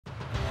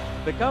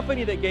The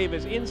company that gave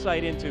us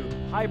insight into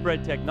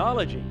hybrid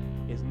technology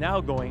is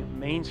now going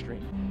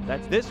mainstream.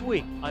 That's this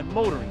week on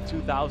Motoring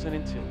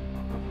 2002.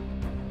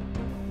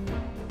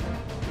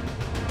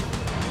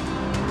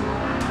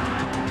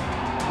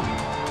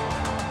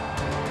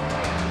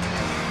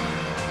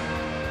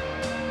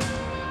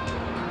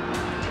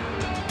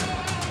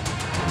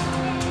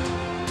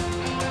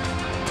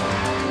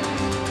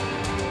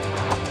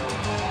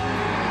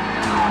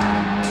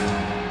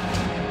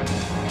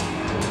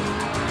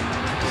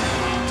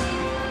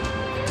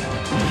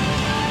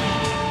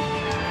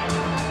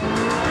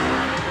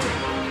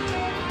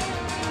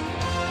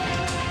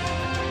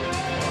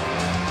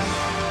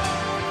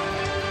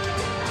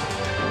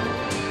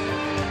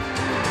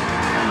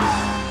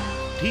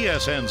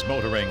 TSN's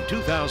Motoring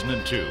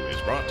 2002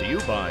 is brought to you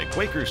by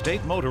Quaker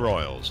State Motor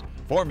Oils,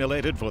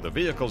 formulated for the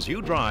vehicles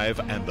you drive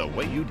and the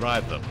way you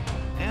drive them.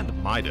 And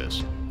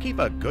Midas. Keep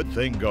a good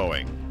thing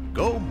going.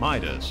 Go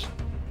Midas.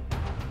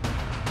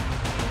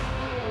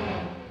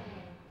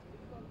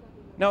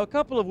 Now, a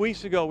couple of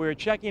weeks ago, we were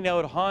checking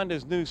out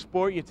Honda's new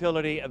sport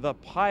utility, the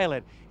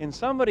Pilot, and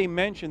somebody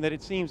mentioned that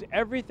it seems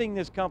everything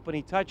this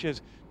company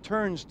touches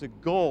turns to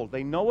gold.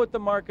 They know what the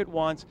market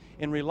wants,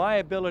 and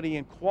reliability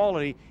and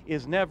quality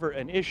is never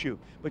an issue.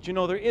 But you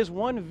know, there is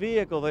one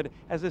vehicle that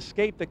has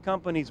escaped the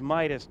company's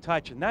Midas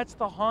touch, and that's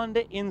the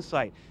Honda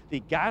Insight,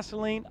 the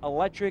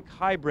gasoline-electric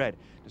hybrid.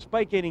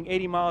 Despite getting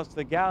 80 miles to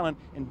the gallon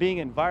and being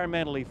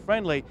environmentally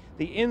friendly,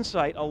 the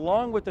Insight,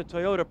 along with the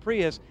Toyota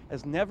Prius,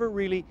 has never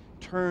really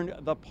turned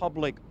the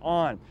public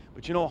on.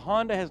 But you know,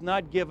 Honda has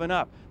not given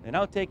up. They're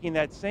now taking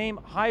that same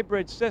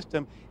hybrid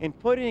system and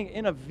putting it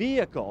in a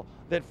vehicle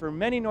that for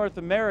many North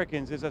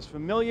Americans is as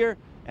familiar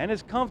and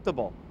as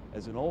comfortable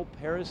as an old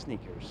pair of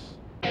sneakers.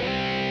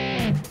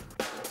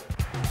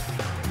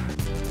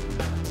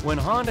 When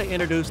Honda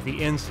introduced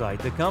the Insight,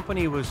 the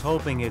company was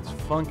hoping its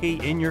funky,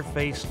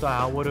 in-your-face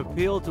style would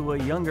appeal to a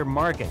younger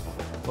market.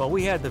 Well,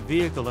 we had the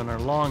vehicle in our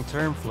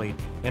long-term fleet,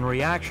 and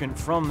reaction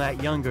from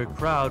that younger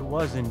crowd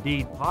was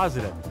indeed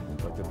positive.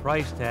 But the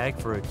price tag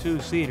for a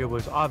two-seater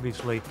was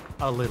obviously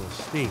a little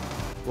steep.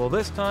 Well,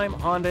 this time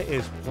Honda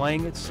is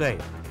playing it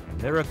safe, and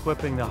they're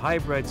equipping the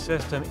hybrid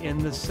system in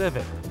the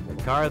Civic,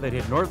 the car that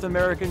hit North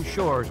American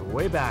shores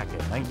way back in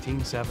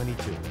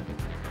 1972.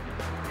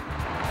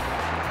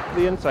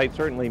 The Insight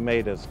certainly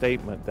made a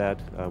statement that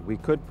we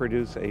could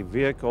produce a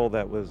vehicle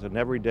that was an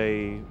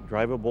everyday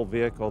drivable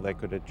vehicle that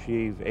could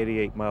achieve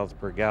 88 miles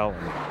per gallon.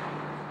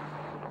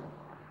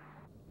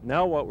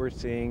 Now what we're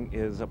seeing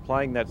is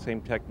applying that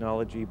same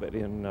technology but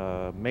in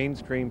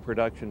mainstream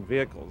production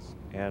vehicles.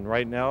 And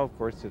right now, of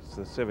course, it's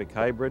the Civic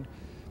Hybrid.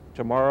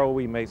 Tomorrow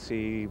we may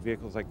see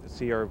vehicles like the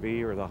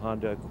CR-V or the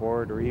Honda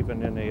Accord or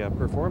even in a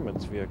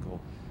performance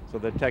vehicle. So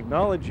the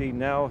technology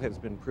now has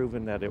been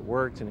proven that it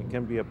works and it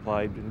can be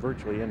applied in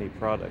virtually any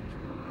product.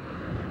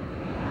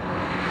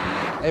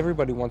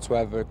 Everybody wants to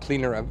have a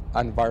cleaner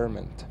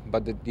environment,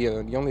 but the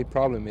only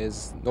problem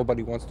is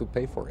nobody wants to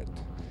pay for it.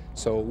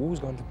 So who's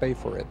going to pay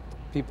for it?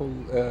 People,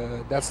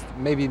 that's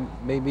maybe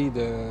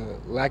the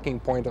lacking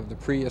point of the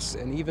Prius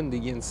and even the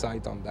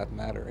Insight on that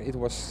matter. It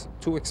was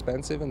too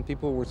expensive and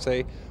people would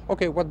say,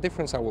 okay, what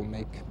difference I will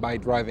make by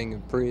driving a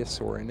Prius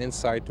or an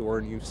Insight or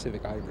a new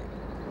Civic Hybrid?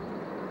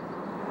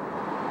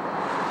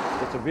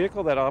 It's a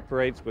vehicle that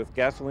operates with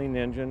gasoline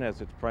engine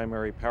as its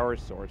primary power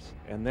source.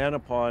 And then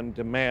upon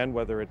demand,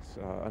 whether it's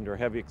under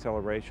heavy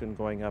acceleration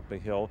going up a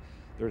hill,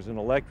 there's an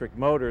electric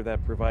motor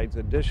that provides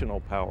additional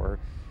power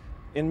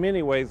in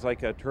many ways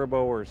like a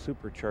turbo or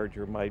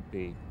supercharger might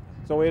be.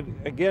 So it,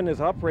 again,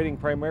 is operating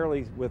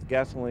primarily with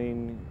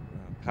gasoline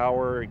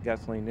power,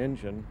 gasoline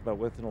engine, but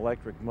with an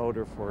electric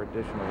motor for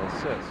additional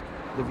assist.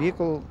 The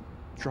vehicle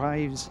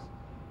drives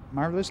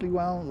marvelously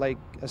well like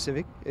a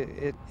Civic.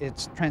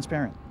 It's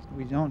transparent.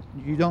 You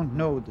don't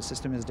know the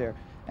system is there,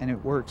 and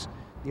it works.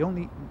 The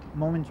only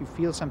moment you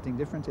feel something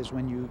different is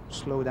when you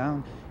slow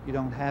down. You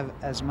don't have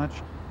as much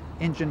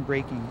engine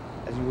braking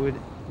as you would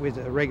with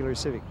a regular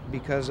Civic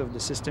because of the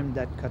system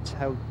that cuts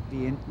out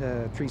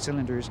the 3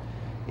 cylinders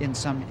in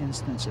some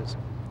instances.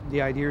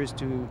 The idea is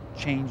to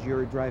change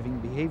your driving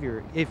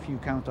behavior if you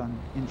count on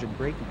engine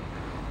braking.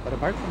 But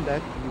apart from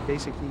that, you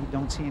basically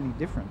don't see any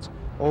difference.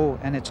 Oh,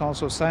 and it's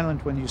also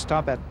silent when you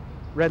stop at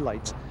red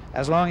lights.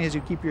 As long as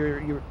you keep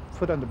your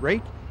foot on the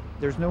brake,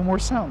 there's no more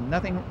sound,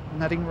 nothing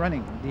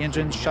running. The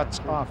engine shuts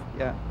off.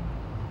 Yeah,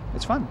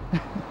 it's fun.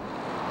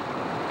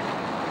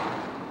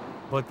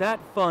 But that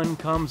fun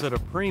comes at a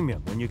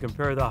premium when you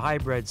compare the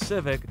hybrid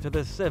Civic to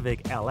the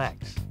Civic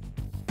LX.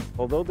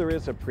 Although there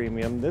is a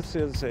premium, this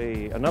is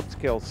an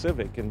upscale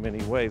Civic in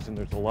many ways, and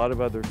there's a lot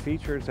of other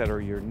features that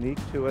are unique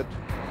to it.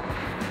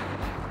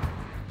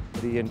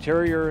 The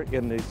interior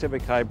in the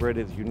Civic Hybrid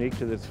is unique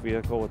to this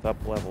vehicle with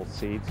up-level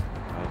seats.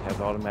 It has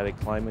automatic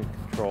climate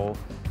control.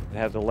 It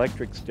has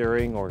electric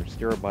steering or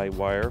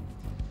steer-by-wire.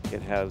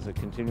 It has a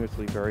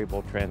continuously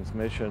variable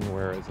transmission,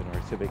 whereas in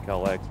our Civic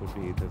LX would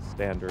be the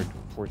standard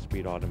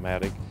 4-speed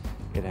automatic.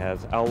 It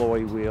has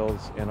alloy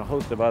wheels and a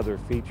host of other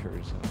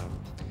features.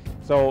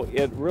 So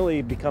it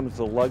really becomes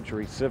the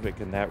luxury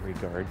Civic in that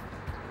regard.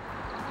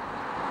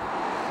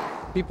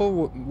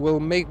 People will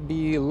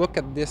maybe look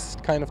at this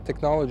kind of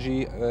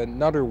technology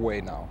another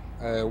way now.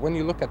 When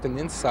you look at an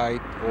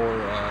Insight or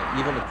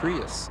even a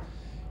Prius,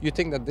 you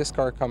think that this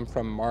car comes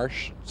from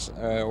Mars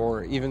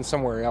or even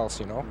somewhere else,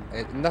 you know,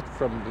 not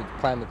from the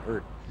planet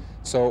Earth.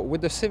 So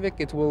with the Civic,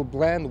 it will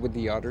blend with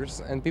the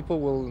others, and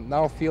people will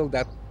now feel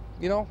that,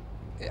 you know,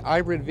 a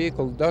hybrid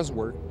vehicle does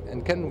work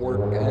and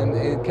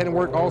it can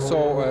work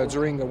also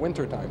during the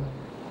winter time.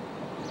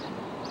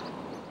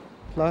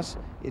 Plus,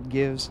 it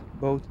gives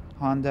both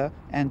Honda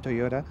and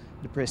Toyota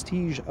the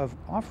prestige of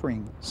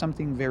offering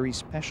something very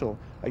special,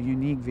 a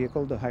unique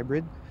vehicle, the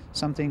hybrid,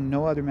 something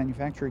no other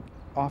manufacturer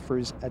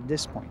offers at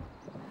this point.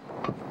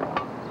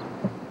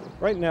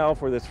 Right now,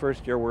 for this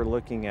first year, we're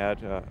looking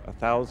at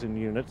 1,000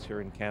 units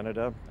here in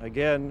Canada.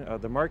 Again,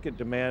 the market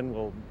demand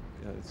will,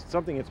 it's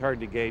something that's hard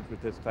to gauge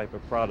with this type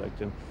of product,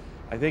 and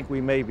I think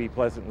we may be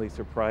pleasantly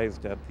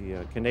surprised at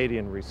the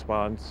Canadian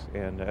response.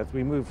 And as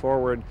we move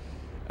forward,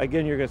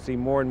 again, you're going to see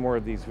more and more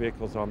of these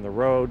vehicles on the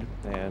road,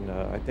 and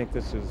I think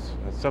this is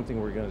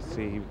something we're going to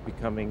see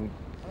becoming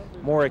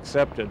more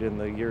accepted in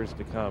the years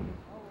to come.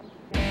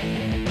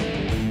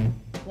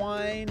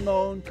 Whine,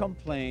 moan,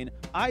 complain.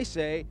 I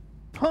say,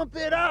 pump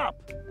it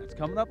up! That's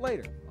coming up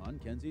later on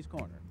Kenzie's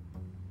Corner.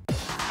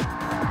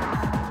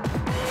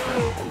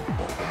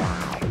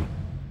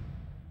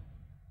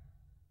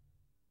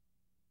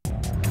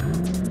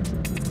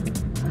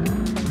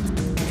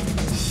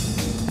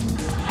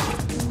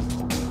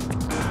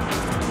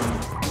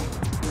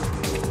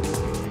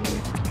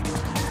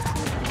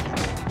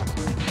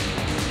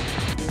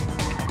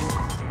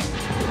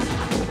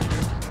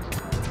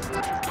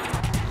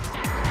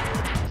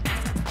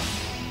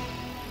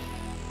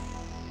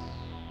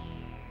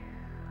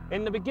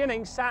 In the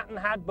beginning, Saturn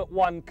had but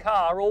one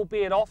car,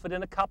 albeit offered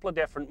in a couple of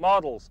different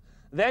models.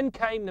 Then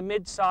came the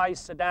mid-size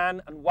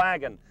sedan and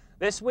wagon.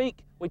 This week,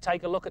 we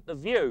take a look at the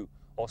Vue,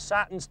 or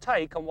Saturn's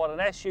take on what an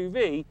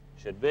SUV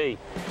should be.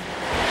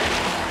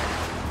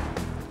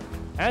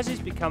 As is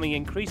becoming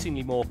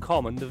increasingly more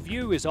common, the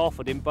Vue is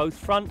offered in both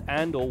front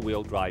and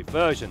all-wheel drive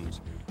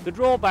versions. The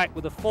drawback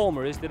with the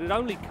former is that it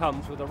only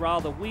comes with a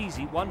rather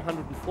wheezy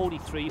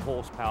 143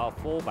 horsepower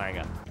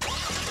four-banger.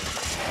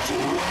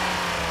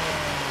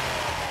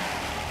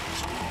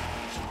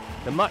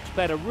 The much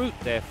better route,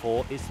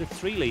 therefore, is the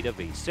 3-litre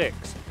V6.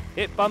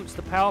 It bumps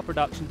the power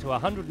production to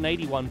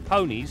 181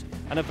 ponies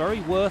and a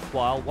very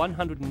worthwhile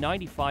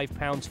 195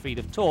 pounds-feet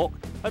of torque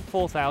at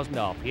 4,000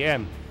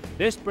 RPM.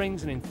 This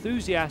brings an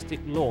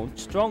enthusiastic launch,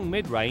 strong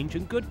mid-range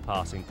and good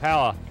passing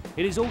power.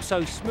 It is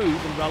also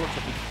smooth and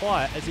relatively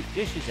quiet as it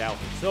dishes out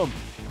its oomph.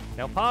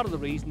 Now, part of the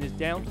reason is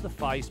down to the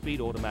 5-speed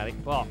automatic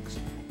box.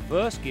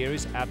 First gear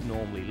is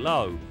abnormally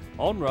low.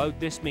 On-road,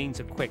 this means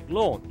a quick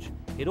launch.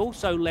 It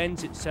also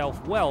lends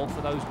itself well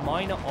for those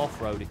minor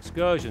off-road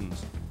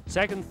excursions.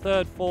 Second,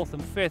 third, fourth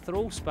and fifth are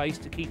all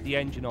spaced to keep the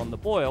engine on the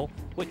boil,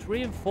 which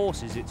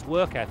reinforces its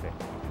work ethic.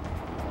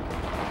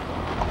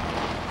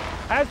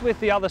 As with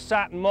the other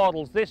Saturn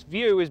models, this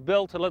Vue is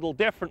built a little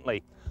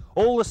differently.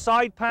 All the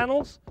side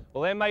panels,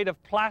 well, they're made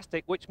of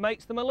plastic, which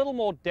makes them a little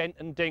more dent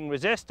and ding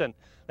resistant.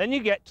 Then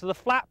you get to the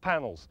flat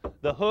panels.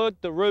 The hood,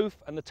 the roof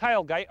and the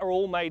tailgate are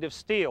all made of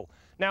steel.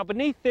 Now,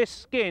 beneath this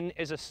skin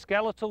is a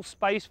skeletal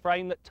space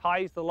frame that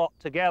ties the lot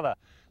together.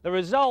 The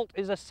result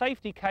is a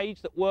safety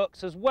cage that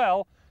works as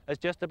well as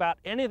just about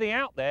anything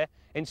out there,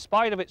 in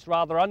spite of its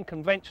rather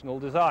unconventional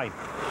design.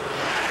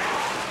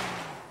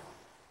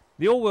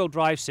 The all-wheel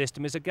drive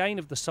system is again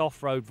of the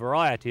soft-road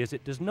variety, as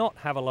it does not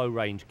have a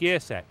low-range gear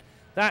set.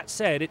 That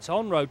said, its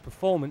on-road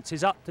performance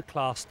is up to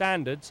class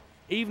standards,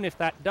 even if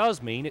that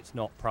does mean it's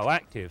not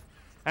proactive.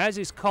 As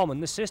is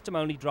common, the system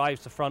only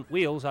drives the front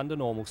wheels under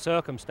normal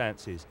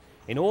circumstances.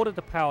 In order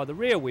to power the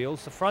rear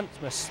wheels, the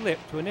fronts must slip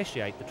to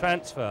initiate the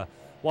transfer.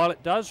 While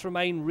it does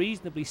remain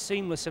reasonably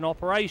seamless in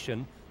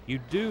operation, you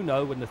do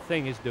know when the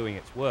thing is doing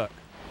its work.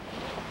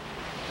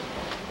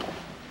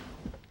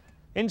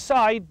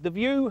 Inside, the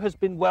Vue has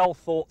been well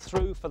thought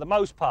through for the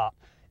most part.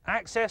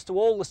 Access to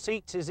all the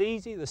seats is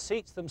easy, the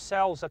seats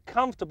themselves are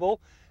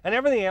comfortable, and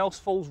everything else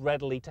falls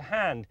readily to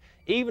hand.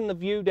 Even the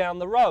view down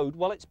the road,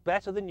 well, it's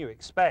better than you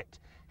expect.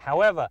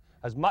 However,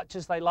 as much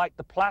as they like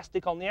the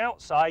plastic on the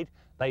outside,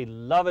 they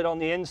love it on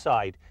the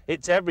inside.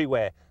 It's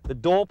everywhere. The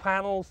door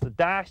panels, the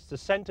dash, the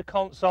center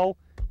console,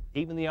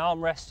 even the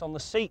armrests on the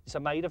seats are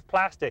made of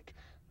plastic.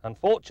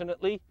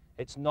 Unfortunately,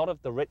 it's not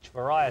of the rich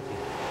variety.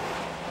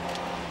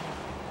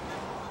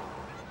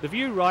 The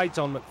Vue rides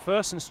on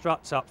McPherson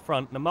struts up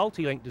front and a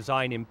multi-link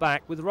design in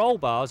back with roll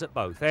bars at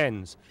both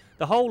ends.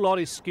 The whole lot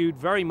is skewed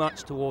very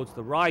much towards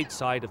the ride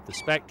side of the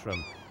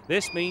spectrum.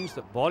 This means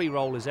that body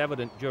roll is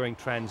evident during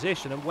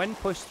transition, and when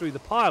pushed through the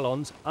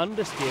pylons,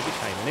 understeer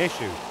became an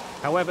issue.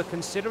 However,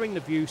 considering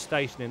the Vue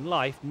station in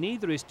life,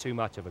 neither is too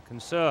much of a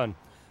concern.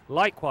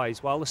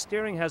 Likewise, while the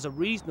steering has a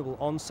reasonable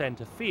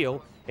on-centre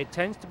feel, it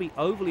tends to be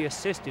overly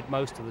assisted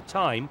most of the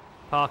time,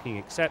 parking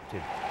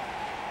accepted.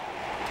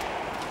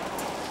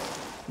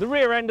 The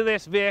rear end of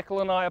this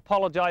vehicle, and I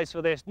apologise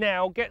for this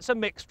now, gets a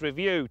mixed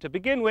review. To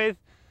begin with,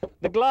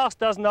 The glass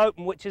doesn't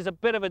open, which is a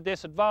bit of a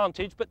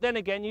disadvantage, but then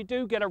again you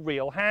do get a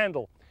real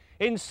handle.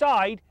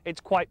 Inside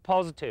it's quite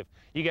positive.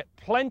 You get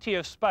plenty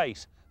of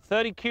space,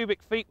 30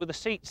 cubic feet with the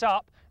seats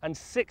up and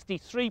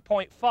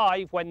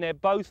 63.5 when they're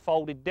both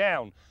folded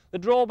down. The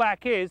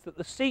drawback is that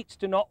the seats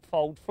do not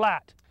fold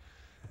flat.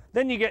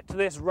 Then you get to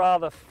this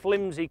rather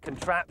flimsy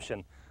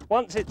contraption.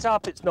 Once it's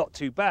up, it's not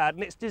too bad,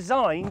 and it's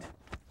designed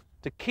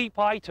to keep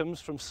items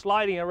from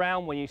sliding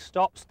around when you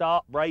stop,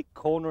 start, brake,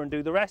 corner and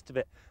do the rest of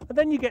it. But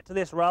then you get to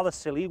this rather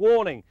silly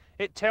warning.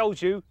 It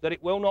tells you that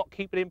it will not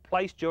keep it in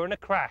place during a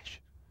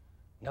crash.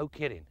 No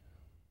kidding.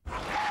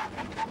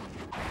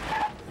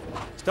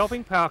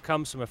 Stopping power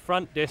comes from a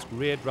front disc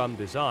rear drum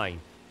design.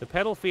 The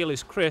pedal feel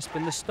is crisp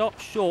and the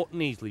stop's short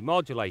and easily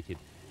modulated.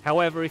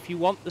 However, if you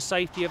want the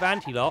safety of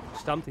anti-lock,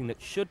 something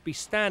that should be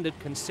standard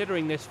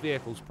considering this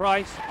vehicle's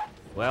price,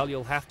 well,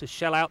 you'll have to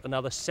shell out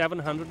another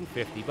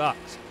 $750.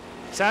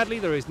 Sadly,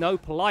 there is no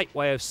polite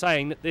way of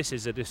saying that this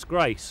is a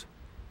disgrace,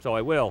 so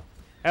I will.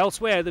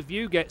 Elsewhere, the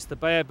Vue gets the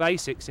bare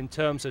basics in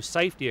terms of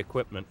safety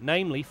equipment,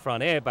 namely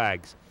front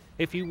airbags.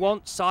 If you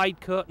want side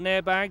curtain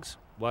airbags,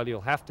 well,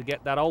 you'll have to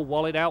get that old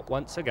wallet out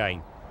once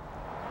again.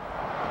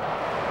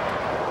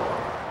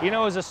 You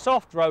know, as a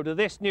soft roader,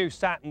 this new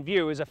Saturn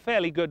Vue is a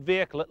fairly good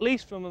vehicle, at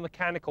least from a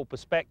mechanical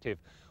perspective.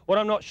 What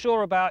I'm not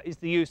sure about is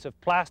the use of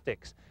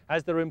plastics.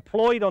 As they're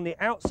employed on the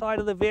outside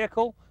of the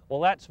vehicle,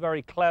 well, that's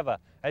very clever.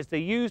 As they're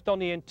used on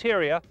the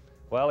interior,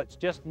 well, it's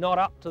just not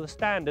up to the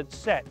standards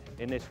set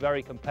in this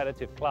very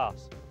competitive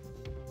class.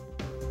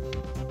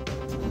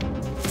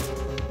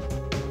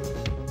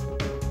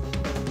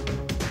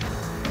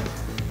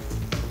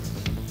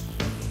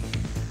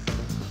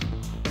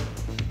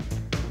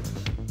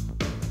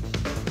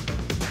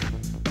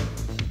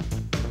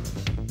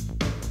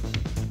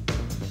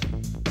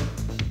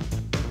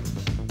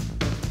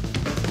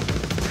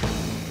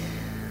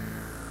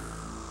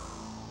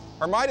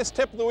 Our Midas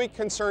tip of the week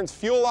concerns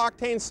fuel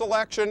octane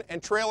selection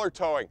and trailer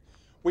towing.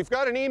 We've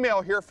got an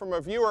email here from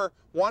a viewer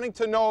wanting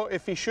to know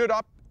if he should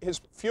up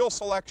his fuel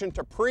selection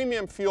to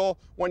premium fuel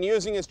when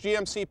using his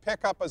GMC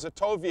pickup as a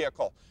tow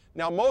vehicle.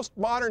 Now, most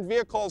modern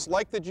vehicles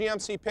like the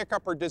GMC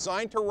pickup are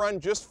designed to run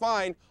just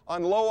fine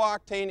on low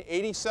octane,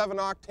 87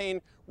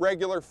 octane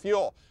regular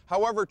fuel.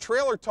 However,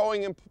 trailer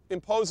towing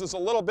imposes a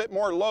little bit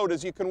more load,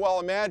 as you can well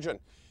imagine.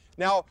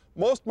 Now,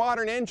 most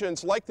modern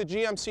engines, like the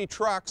GMC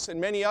trucks and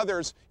many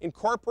others,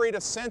 incorporate a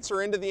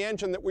sensor into the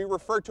engine that we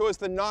refer to as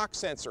the knock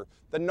sensor.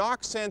 The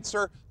knock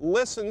sensor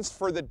listens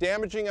for the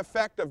damaging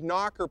effect of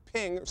knock or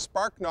ping, or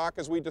spark knock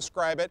as we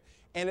describe it,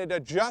 and it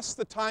adjusts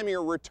the timing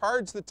or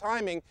retards the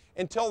timing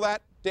until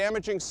that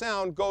damaging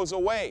sound goes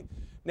away.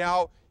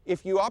 Now,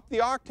 if you up the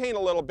octane a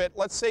little bit,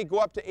 let's say go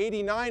up to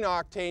 89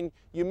 octane,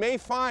 you may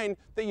find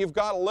that you've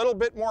got a little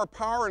bit more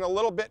power and a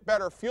little bit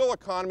better fuel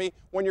economy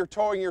when you're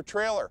towing your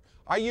trailer.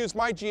 I use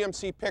my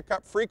GMC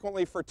pickup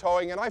frequently for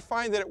towing, and I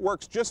find that it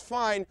works just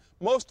fine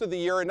most of the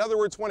year. In other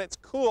words, when it's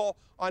cool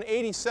on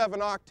 87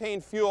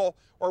 octane fuel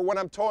or when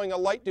I'm towing a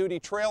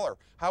light-duty trailer.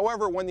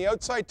 However, when the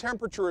outside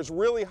temperature is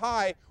really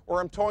high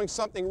or I'm towing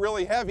something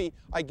really heavy,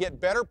 I get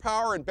better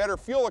power and better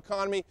fuel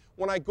economy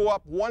when I go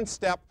up one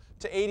step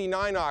to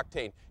 89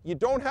 octane. You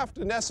don't have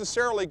to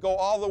necessarily go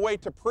all the way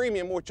to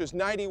premium, which is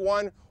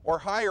 91 or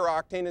higher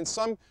octane. In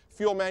some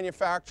fuel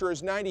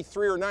manufacturers,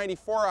 93 or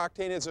 94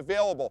 octane is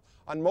available.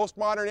 On most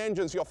modern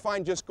engines, you'll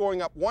find just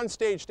going up one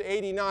stage to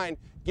 89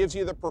 gives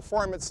you the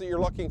performance that you're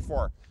looking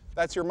for.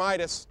 That's your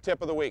Midas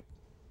tip of the week.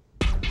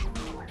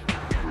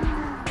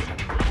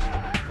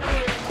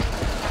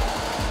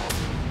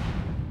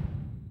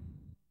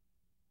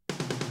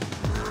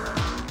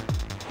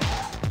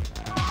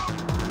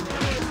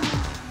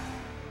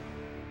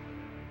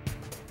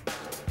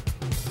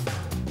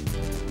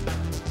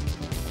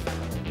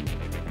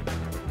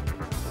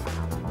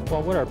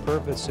 Well, what our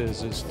purpose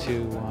is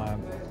to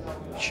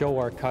show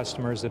our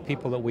customers, the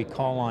people that we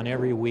call on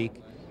every week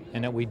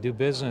and that we do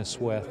business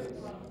with,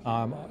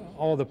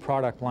 all the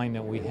product line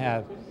that we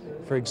have.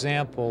 For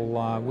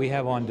example, we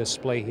have on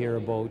display here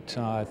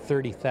about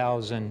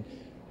 30,000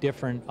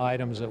 different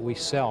items that we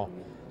sell.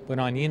 But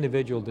on the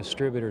individual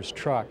distributor's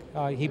truck,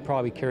 he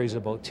probably carries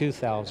about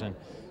 2,000.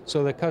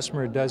 So the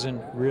customer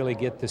doesn't really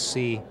get to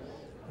see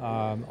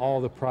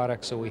all the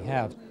products that we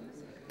have.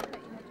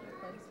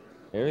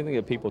 Everything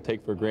that people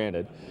take for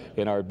granted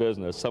in our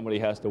business, somebody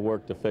has to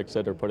work to fix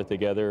it or put it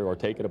together or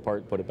take it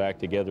apart and put it back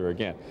together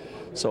again.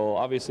 So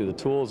obviously the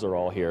tools are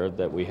all here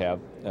that we have.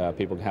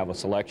 People can have a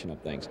selection of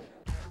things.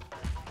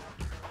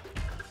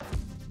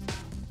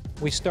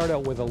 We start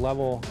out with a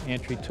level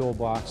entry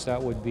toolbox.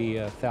 That would be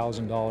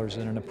 $1,000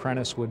 that an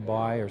apprentice would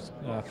buy, or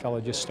a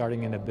fellow just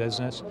starting in a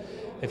business.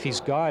 If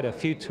he's got a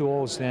few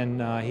tools,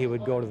 then he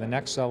would go to the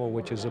next level,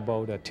 which is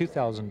about a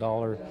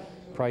 $2,000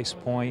 price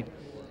point.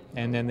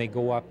 And then they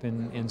go up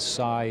in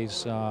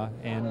size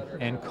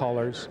and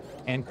colors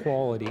and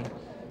quality.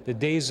 The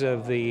days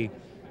of the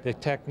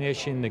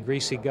technician, the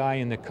greasy guy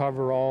in the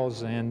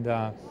coveralls and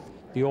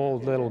the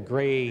old little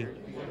gray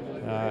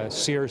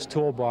Sears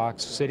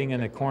toolbox sitting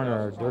in the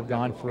corner, they're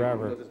gone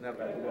forever.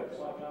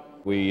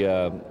 We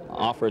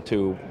offer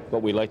to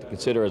what we like to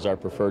consider as our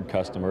preferred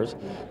customers,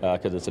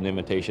 because it's an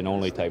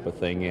invitation-only type of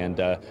thing, and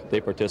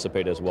they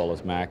participate as well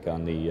as Mac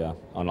on the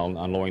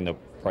on lowering the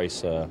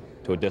price to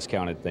a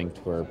discounted thing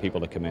for people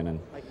to come in and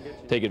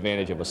take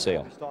advantage of a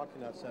sale.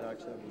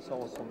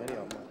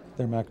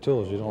 They're Mac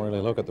tools. You don't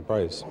really look at the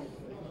price.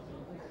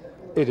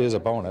 It is a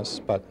bonus,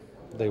 but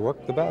they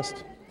work the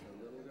best.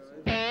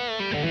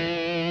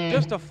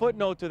 Just a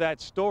footnote to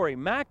that story,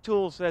 Mac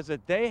Tools says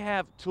that they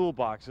have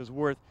toolboxes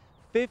worth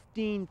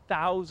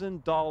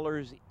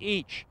 $15,000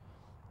 each,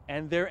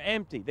 and they're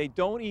empty. They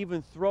don't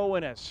even throw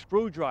in a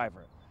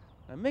screwdriver.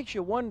 It makes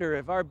you wonder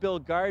if our Bill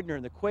Gardner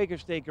in the Quaker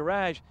State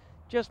Garage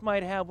just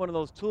might have one of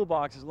those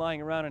toolboxes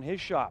lying around in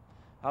his shop.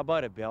 How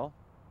about it, Bill?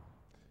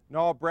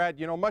 No, Brad,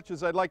 you know, much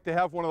as I'd like to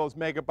have one of those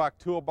megabuck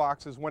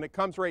toolboxes, when it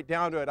comes right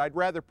down to it, I'd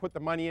rather put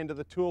the money into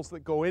the tools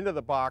that go into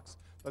the box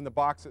than the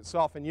box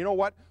itself. And you know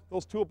what?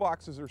 Those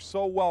toolboxes are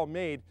so well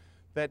made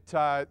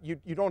that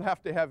you don't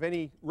have to have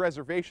any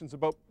reservations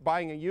about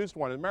buying a used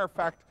one. As a matter of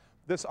fact,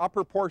 this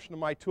upper portion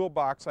of my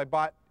toolbox I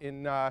bought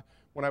in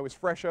when I was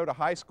fresh out of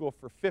high school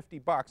for 50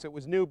 bucks. It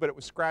was new, but it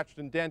was scratched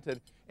and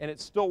dented, and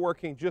it's still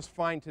working just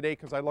fine today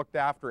because I looked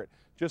after it.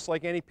 Just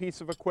like any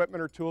piece of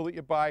equipment or tool that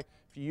you buy,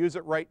 if you use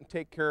it right and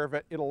take care of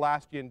it, it'll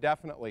last you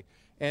indefinitely.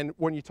 And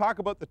when you talk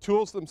about the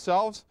tools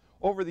themselves,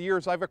 over the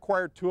years I've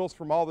acquired tools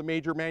from all the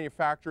major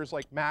manufacturers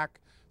like Mac,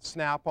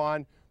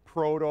 Snap-on,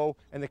 Proto,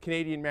 and the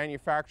Canadian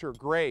manufacturer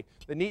Gray.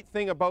 The neat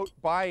thing about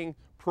buying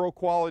pro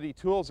quality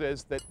tools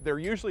is that they're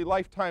usually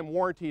lifetime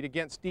warranted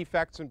against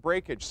defects and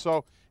breakage.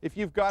 So if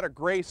you've got a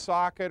Gray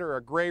socket or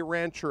a Gray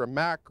wrench or a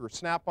Mac or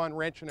Snap-on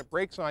wrench and it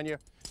breaks on you,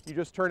 you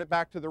just turn it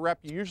back to the rep.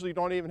 You usually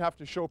don't even have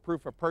to show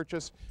proof of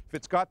purchase. If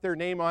it's got their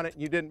name on it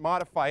and you didn't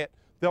modify it,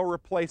 they'll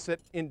replace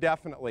it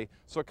indefinitely.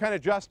 So it kind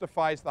of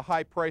justifies the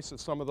high price of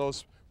some of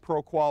those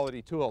pro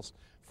quality tools.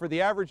 For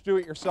the average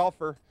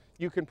do-it-yourselfer,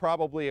 you can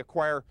probably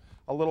acquire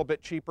a little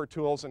bit cheaper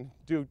tools and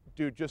do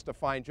just a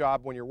fine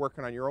job when you're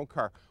working on your own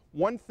car.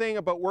 One thing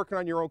about working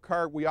on your own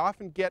car, we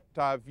often get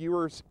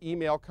viewers'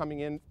 email coming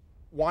in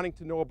wanting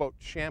to know about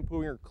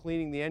shampooing or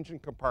cleaning the engine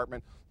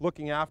compartment,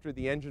 looking after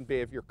the engine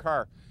bay of your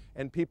car.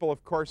 And people,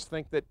 of course,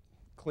 think that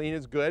clean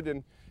is good,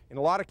 and in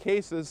a lot of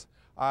cases,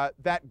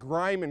 that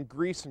grime and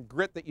grease and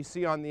grit that you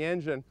see on the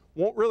engine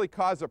won't really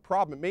cause a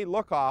problem. It may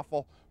look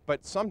awful,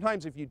 but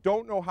sometimes if you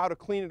don't know how to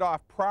clean it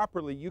off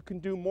properly, you can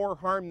do more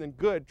harm than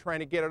good trying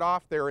to get it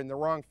off there in the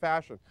wrong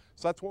fashion.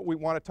 So that's what we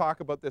want to talk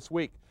about this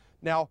week.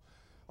 Now,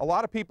 a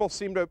lot of people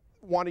seem to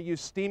want to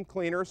use steam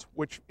cleaners,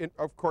 which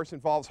of course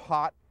involves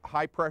hot,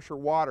 high-pressure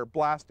water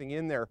blasting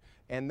in there,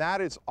 and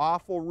that is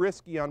awful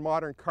risky on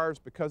modern cars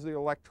because of the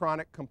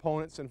electronic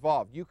components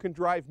involved. You can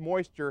drive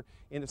moisture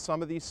into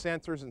some of these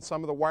sensors and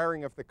some of the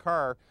wiring of the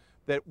car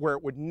where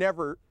it would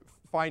never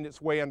find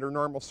its way under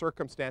normal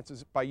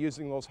circumstances by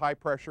using those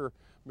high-pressure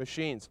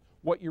machines.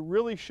 What you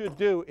really should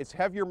do is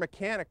have your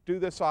mechanic do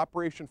this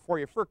operation for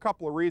you for a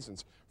couple of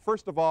reasons.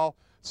 First of all,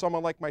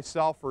 someone like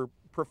myself or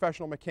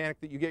professional mechanic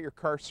that you get your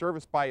car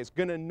serviced by is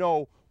going to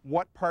know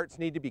what parts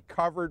need to be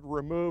covered,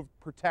 removed,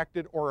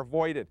 protected, or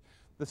avoided.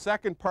 The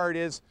second part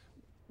is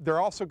they're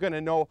also going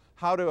to know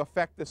how to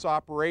affect this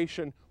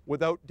operation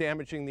without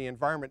damaging the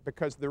environment,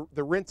 because the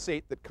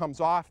rinsate that comes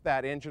off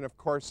that engine, of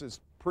course,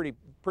 is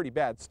pretty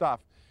bad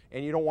stuff,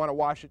 and you don't want to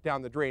wash it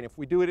down the drain. If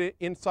we do it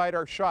inside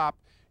our shop,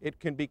 it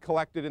can be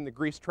collected in the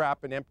grease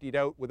trap and emptied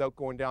out without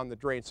going down the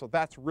drain. So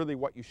that's really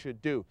what you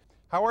should do.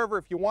 However,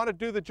 if you want to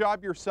do the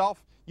job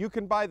yourself, you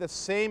can buy the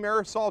same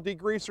aerosol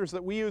degreasers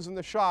that we use in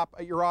the shop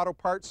at your auto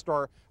parts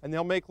store, and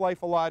they'll make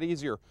life a lot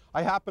easier.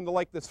 I happen to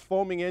like this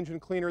foaming engine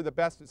cleaner the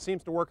best. It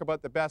seems to work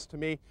about the best to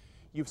me.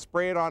 You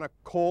spray it on a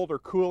cold or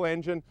cool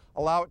engine,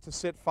 allow it to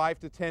sit 5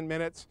 to 10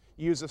 minutes.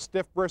 Use a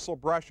stiff bristle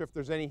brush if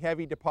there's any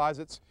heavy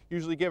deposits.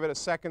 Usually give it a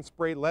second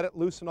spray, let it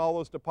loosen all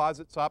those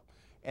deposits up,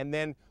 and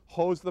then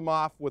hose them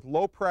off with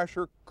low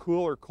pressure.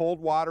 Cool or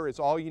cold water is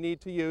all you need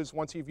to use.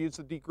 Once you've used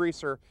the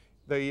degreaser,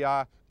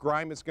 the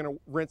grime is going to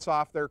rinse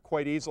off there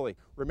quite easily.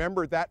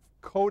 Remember, that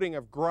coating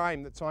of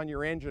grime that's on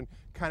your engine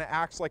kind of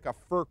acts like a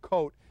fur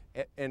coat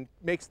and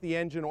makes the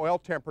engine oil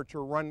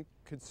temperature run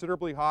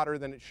considerably hotter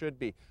than it should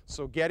be.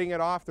 So getting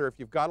it off there, if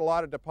you've got a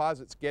lot of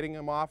deposits, getting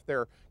them off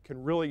there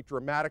can really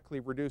dramatically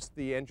reduce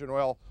the engine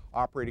oil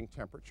operating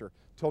temperature.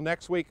 Till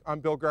next week, I'm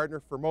Bill Gardner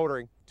for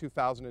Motoring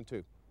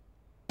 2002.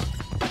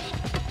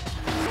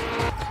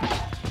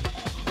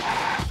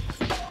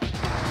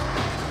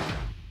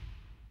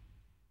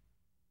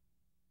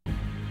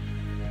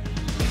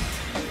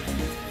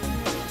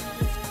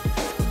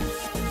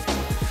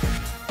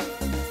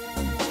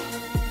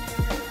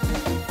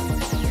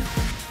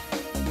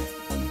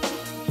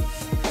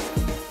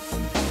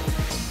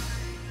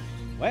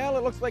 Well,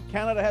 it looks like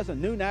Canada has a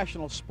new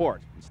national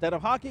sport. Instead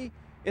of hockey,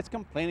 it's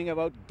complaining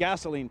about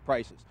gasoline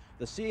prices.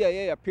 The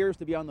CAA appears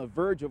to be on the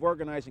verge of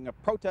organizing a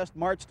protest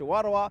march to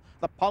Ottawa.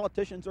 The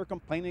politicians are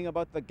complaining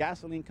about the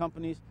gasoline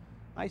companies.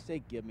 I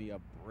say, give me a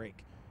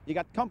break. You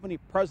got company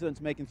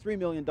presidents making $3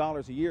 million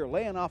a year,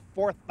 laying off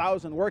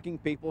 4,000 working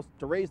people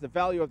to raise the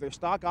value of their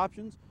stock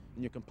options,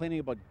 and you're complaining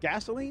about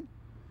gasoline?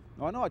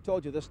 Now, I know I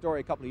told you this story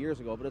a couple of years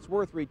ago, but it's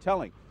worth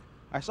retelling.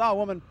 I saw a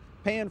woman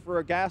paying for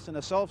her gas in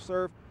a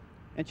self-serve,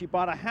 and she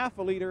bought a half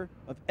a liter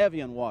of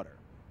Evian water.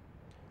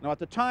 Now, at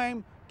the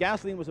time,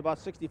 gasoline was about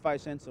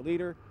 65 cents a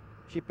liter.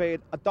 She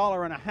paid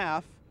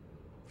 $1.50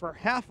 for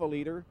half a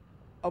liter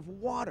of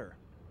water.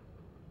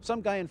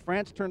 Some guy in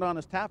France turned on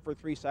his tap for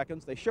 3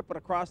 seconds. They ship it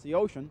across the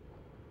ocean,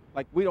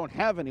 like we don't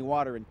have any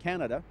water in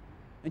Canada,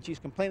 and she's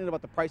complaining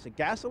about the price of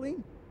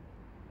gasoline?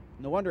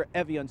 No wonder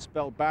Evian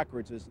spelled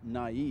backwards is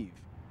naive.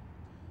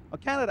 Well,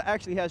 Canada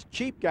actually has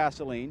cheap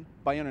gasoline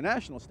by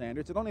international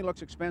standards. It only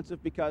looks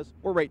expensive because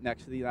we're right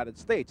next to the United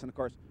States, and of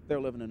course, they're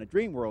living in a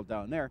dream world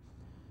down there.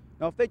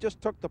 Now, if they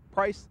just took the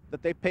price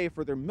that they pay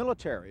for their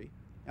military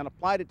and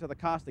applied it to the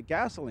cost of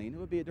gasoline, it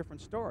would be a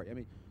different story. I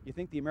mean, you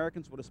think the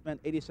Americans would have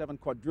spent $87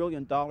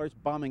 quadrillion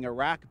bombing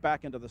Iraq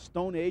back into the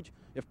Stone Age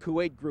if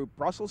Kuwait grew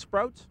Brussels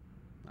sprouts?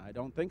 I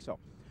don't think so.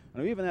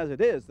 And even as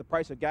it is, the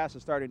price of gas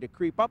is starting to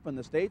creep up in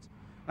the States.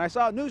 And I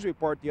saw a news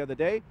report the other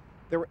day.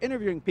 They were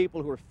interviewing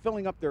people who were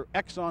filling up their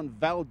Exxon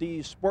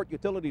Valdez sport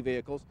utility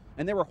vehicles,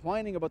 and they were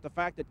whining about the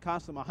fact it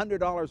cost them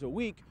 $100 a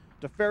week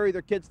to ferry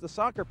their kids to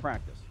soccer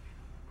practice.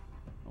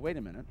 Now, wait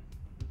a minute.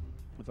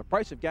 If the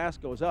price of gas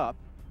goes up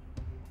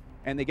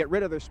and they get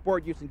rid of their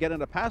sport use and get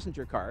into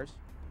passenger cars,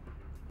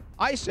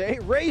 I say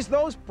raise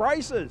those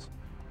prices.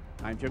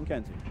 I'm Jim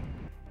Kenzie.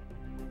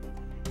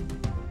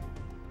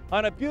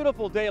 On a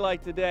beautiful day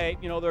like today,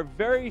 you know, there are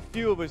very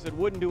few of us that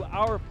wouldn't do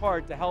our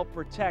part to help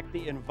protect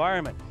the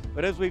environment.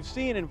 But as we've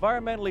seen,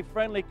 environmentally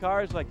friendly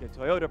cars like the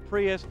Toyota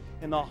Prius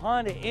and the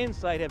Honda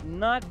Insight have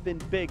not been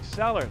big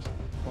sellers.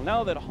 Well,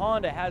 now that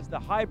Honda has the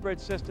hybrid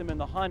system in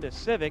the Honda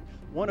Civic,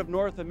 one of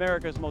North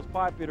America's most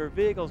popular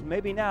vehicles,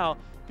 maybe now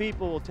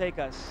people will take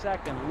a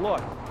second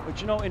look.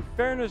 But you know, in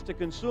fairness to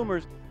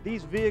consumers,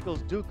 these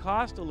vehicles do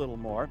cost a little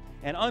more.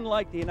 And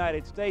unlike the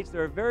United States,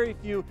 there are very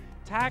few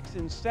tax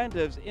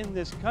incentives in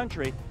this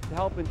country to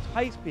help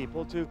entice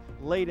people to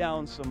lay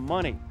down some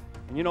money.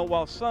 And you know,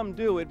 while some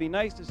do, it'd be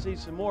nice to see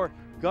some more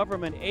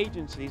government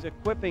agencies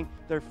equipping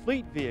their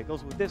fleet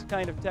vehicles with this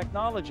kind of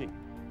technology,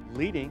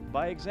 leading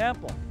by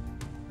example.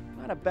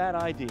 Not a bad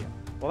idea.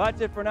 Well, that's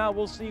it for now.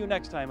 We'll see you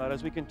next time out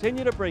as we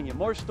continue to bring you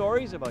more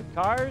stories about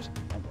cars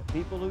and the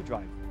people who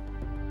drive them.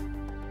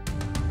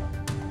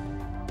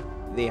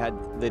 They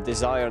had the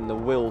desire and the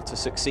will to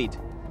succeed.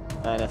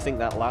 And I think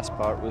that last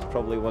part was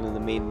probably one of the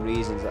main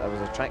reasons that I was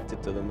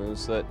attracted to them,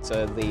 was that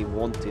they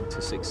wanted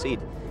to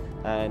succeed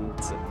and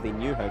they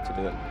knew how to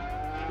do it.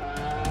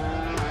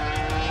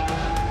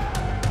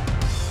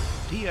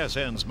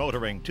 TSN's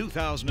Motoring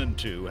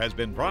 2002 has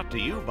been brought to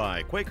you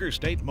by Quaker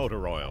State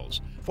Motor Oils,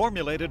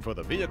 formulated for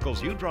the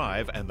vehicles you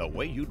drive and the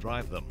way you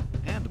drive them.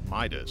 And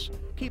Midas.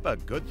 Keep a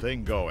good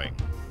thing going.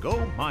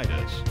 Go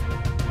Midas.